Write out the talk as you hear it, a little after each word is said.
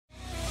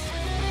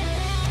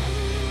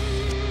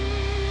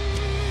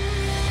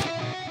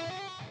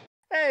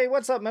Hey,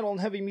 what's up, metal and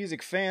heavy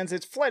music fans?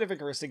 It's Flight of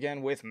Icarus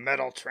again with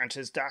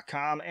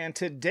MetalTrenches.com, and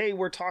today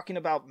we're talking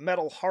about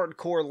metal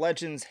hardcore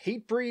legends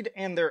Hatebreed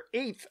and their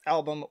 8th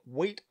album,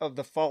 Weight of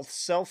the False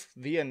Self,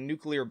 via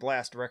Nuclear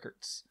Blast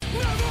Records.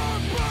 Never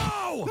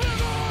bow,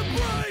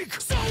 never break,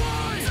 so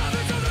I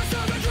have into the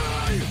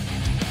cemetery.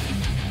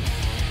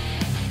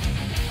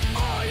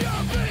 I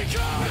have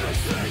become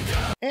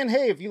instinctive. And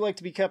hey, if you like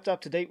to be kept up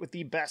to date with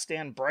the best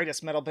and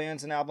brightest metal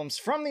bands and albums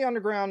from the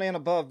underground and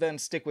above, then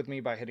stick with me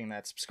by hitting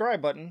that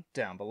subscribe button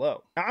down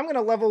below. Now, I'm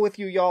gonna level with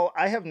you, y'all.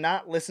 I have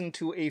not listened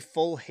to a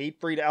full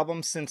Hatebreed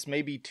album since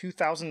maybe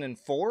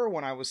 2004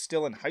 when I was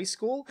still in high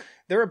school.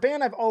 They're a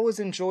band I've always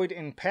enjoyed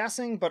in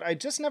passing, but I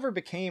just never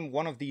became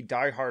one of the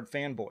diehard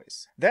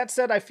fanboys. That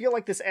said, I feel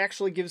like this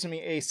actually gives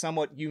me a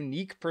somewhat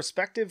unique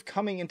perspective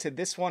coming into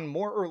this one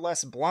more or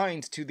less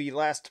blind to the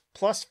last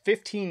plus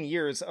 15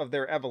 years of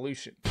their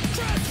evolution.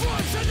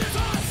 Transformation is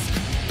us,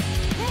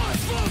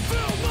 must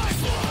fulfill my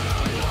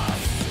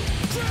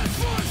slaughterlust.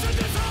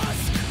 Transformation is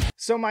us.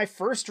 So my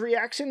first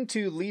reaction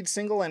to lead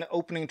single and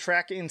opening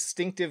track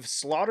Instinctive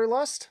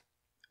Slaughterlust?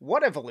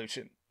 What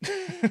evolution?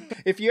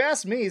 If you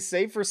ask me,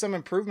 save for some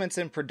improvements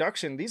in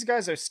production, these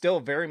guys are still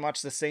very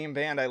much the same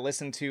band I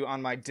listened to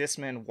on my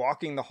Discman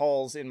walking the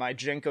halls in my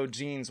Jenko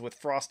jeans with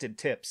frosted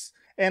tips.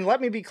 And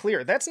let me be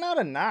clear, that's not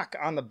a knock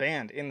on the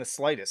band in the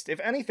slightest. If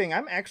anything,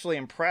 I'm actually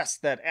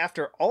impressed that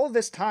after all of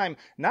this time,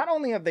 not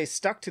only have they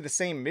stuck to the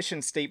same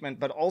mission statement,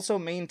 but also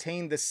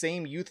maintained the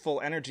same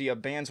youthful energy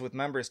of bands with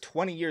members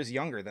 20 years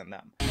younger than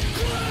them.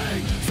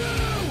 Cling to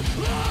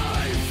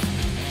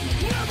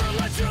life. Never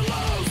let you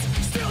lose.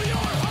 Steal your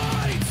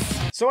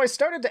heights. So I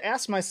started to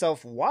ask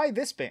myself, why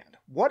this band?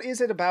 What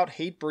is it about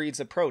Hatebreed's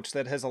approach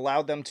that has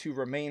allowed them to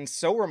remain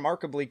so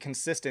remarkably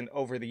consistent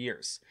over the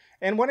years?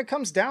 And when it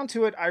comes down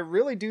to it, I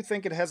really do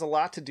think it has a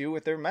lot to do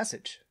with their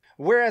message.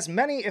 Whereas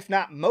many, if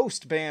not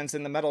most, bands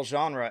in the metal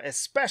genre,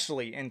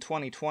 especially in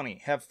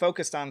 2020, have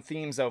focused on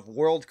themes of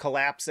world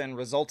collapse and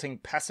resulting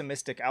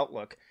pessimistic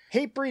outlook,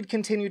 Hatebreed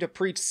continue to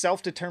preach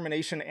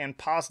self-determination and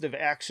positive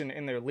action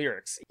in their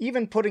lyrics,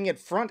 even putting it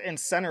front and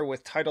center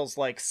with titles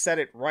like Set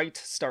It Right,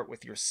 Start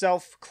With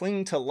Yourself,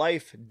 Cling to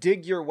Life,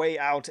 Dig Your Way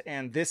Out,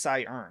 and This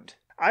I Earned.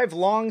 I've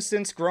long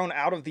since grown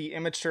out of the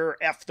immature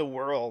F the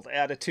world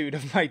attitude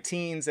of my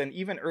teens and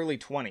even early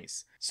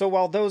 20s. So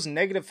while those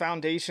negative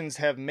foundations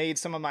have made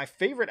some of my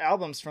favorite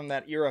albums from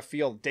that era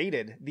feel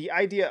dated, the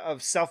idea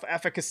of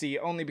self-efficacy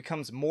only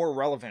becomes more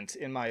relevant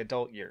in my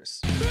adult years.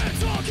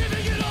 It's all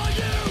giving it on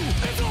you.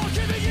 It's all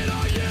giving it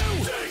on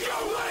you. Take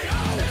your way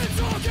out.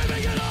 It's all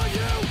giving it on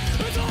you.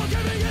 It's all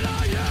giving it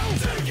on you.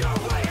 Take your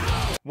way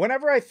out.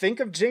 Whenever I think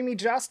of Jamie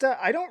Josta,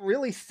 I don't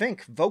really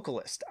think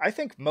vocalist. I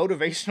think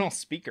motivational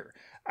speaker.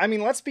 I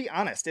mean, let's be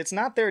honest, it's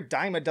not their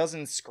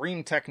dime-a-dozen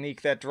scream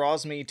technique that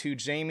draws me to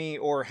Jamie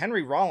or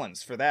Henry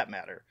Rollins for that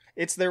matter.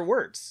 It's their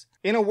words.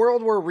 In a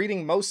world where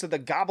reading most of the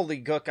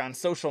gobbledygook on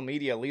social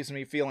media leaves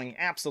me feeling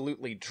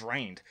absolutely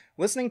drained,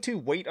 listening to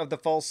Weight of the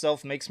False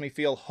Self makes me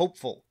feel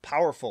hopeful,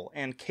 powerful,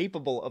 and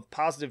capable of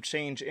positive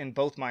change in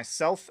both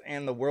myself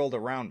and the world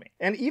around me.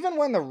 And even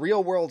when the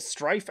real-world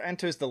strife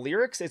enters the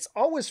lyrics, it's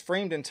always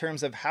framed in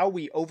terms of how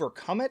we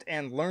overcome it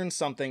and learn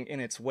something in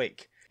its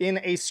wake. In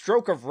A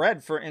Stroke of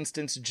Red, for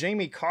instance,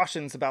 Jamie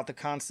cautions about the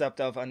concept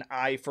of an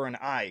eye for an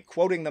eye,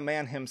 quoting the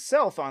man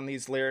himself on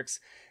these lyrics,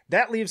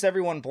 "That leaves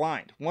everyone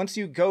blind. Once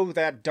you go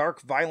that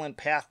dark, violent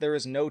path, there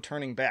is no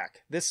turning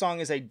back. This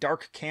song is a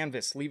dark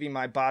canvas, leaving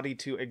my body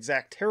to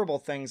exact terrible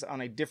things on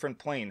a different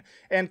plane,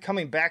 and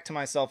coming back to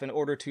myself in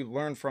order to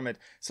learn from it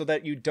so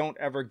that you don't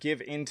ever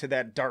give in to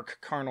that dark,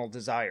 carnal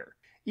desire."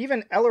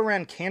 Even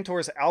Elleran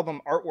Kantor's album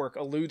artwork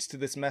alludes to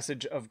this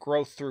message of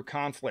growth through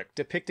conflict,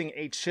 depicting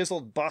a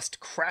chiseled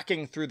bust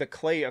cracking through the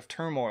clay of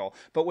turmoil,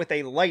 but with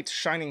a light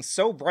shining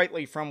so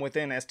brightly from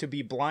within as to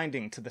be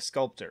blinding to the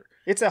sculptor.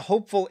 It's a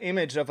hopeful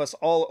image of us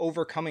all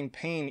overcoming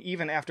pain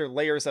even after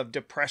layers of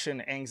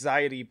depression,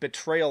 anxiety,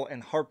 betrayal,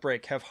 and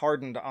heartbreak have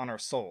hardened on our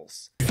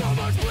souls. So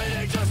much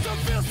bleeding just to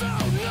feel so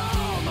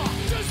numb.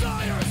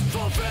 Desires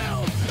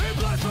fulfilled in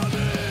blood for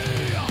me.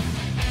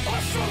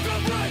 A stroke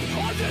of red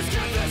on this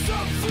canvas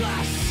of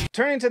flesh.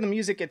 Turning to the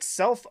music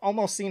itself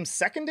almost seems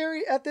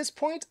secondary at this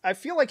point. I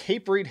feel like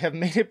Hatebreed have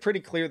made it pretty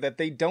clear that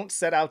they don't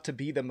set out to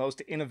be the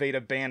most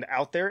innovative band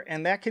out there,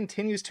 and that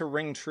continues to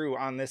ring true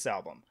on this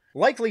album.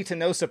 Likely to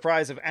no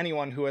surprise of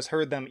anyone who has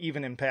heard them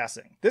even in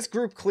passing. This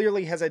group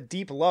clearly has a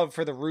deep love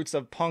for the roots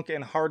of punk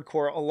and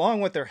hardcore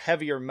along with their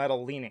heavier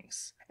metal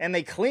leanings. And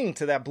they cling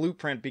to that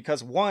blueprint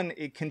because 1,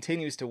 it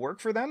continues to work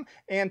for them,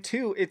 and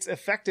 2, it's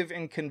effective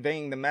in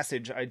conveying the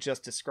message I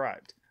just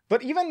described.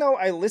 But even though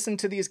I listen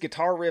to these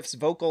guitar riffs,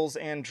 vocals,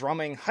 and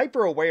drumming,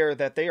 hyper aware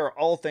that they are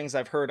all things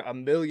I've heard a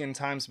million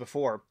times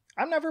before,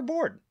 I'm never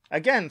bored.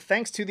 Again,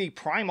 thanks to the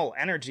primal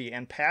energy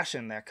and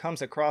passion that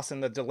comes across in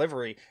the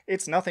delivery,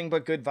 it's nothing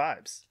but good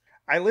vibes.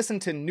 I listen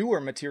to newer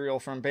material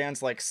from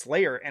bands like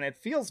Slayer and it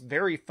feels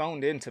very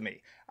phoned in to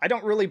me. I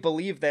don't really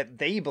believe that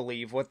they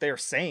believe what they're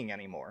saying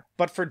anymore.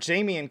 But for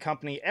Jamie and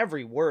company,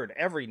 every word,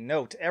 every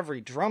note,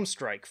 every drum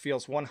strike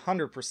feels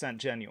 100%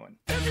 genuine.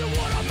 If you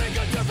wanna make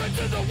a difference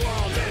in the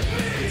world,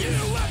 you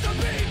have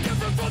to be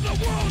different from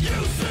the world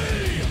you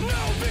see.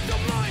 No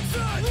victim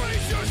mindset,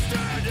 raise your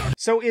standard.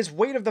 So is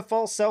Weight of the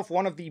False Self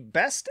one of the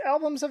best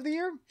albums of the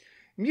year?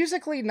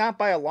 Musically, not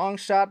by a long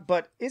shot,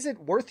 but is it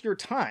worth your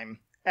time?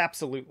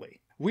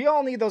 Absolutely. We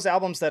all need those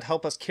albums that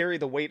help us carry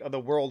the weight of the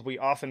world we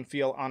often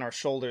feel on our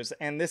shoulders,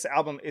 and this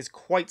album is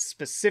quite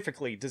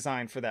specifically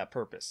designed for that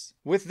purpose.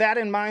 With that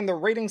in mind, the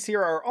ratings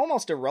here are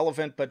almost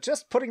irrelevant, but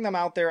just putting them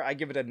out there, I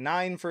give it a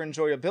 9 for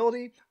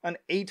enjoyability, an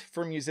 8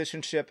 for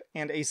musicianship,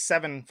 and a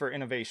 7 for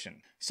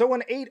innovation. So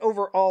an 8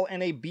 overall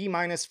and a B-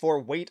 for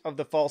Weight of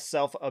the False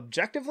Self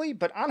objectively,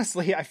 but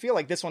honestly, I feel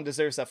like this one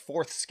deserves a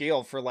 4th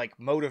scale for like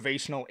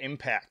motivational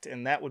impact,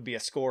 and that would be a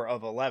score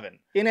of 11.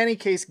 In any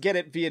case, get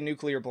it via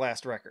Nuclear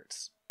Blast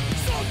Records.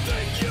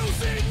 Something you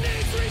see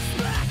needs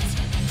respect.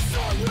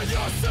 Start with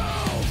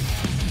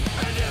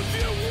yourself. And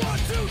if you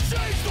want to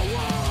change the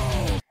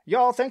world.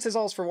 Y'all, thanks as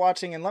always for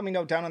watching, and let me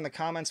know down in the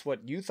comments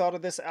what you thought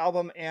of this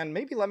album, and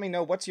maybe let me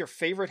know what's your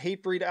favorite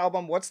Hatebreed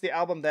album, what's the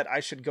album that I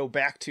should go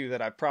back to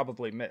that I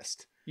probably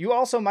missed. You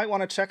also might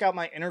want to check out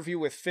my interview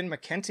with Finn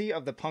McKenty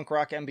of the Punk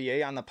Rock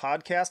MBA on the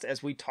podcast,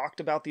 as we talked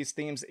about these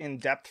themes in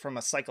depth from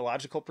a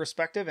psychological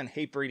perspective, and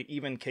Hatebreed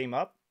even came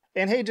up.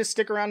 And hey, just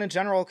stick around in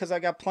general because I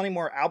got plenty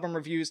more album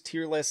reviews,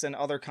 tier lists, and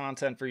other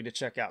content for you to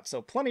check out.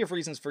 So plenty of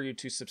reasons for you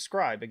to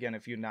subscribe, again,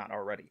 if you're not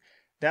already.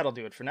 That'll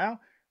do it for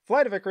now.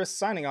 Flight of Icarus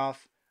signing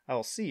off. I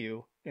will see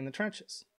you in the trenches.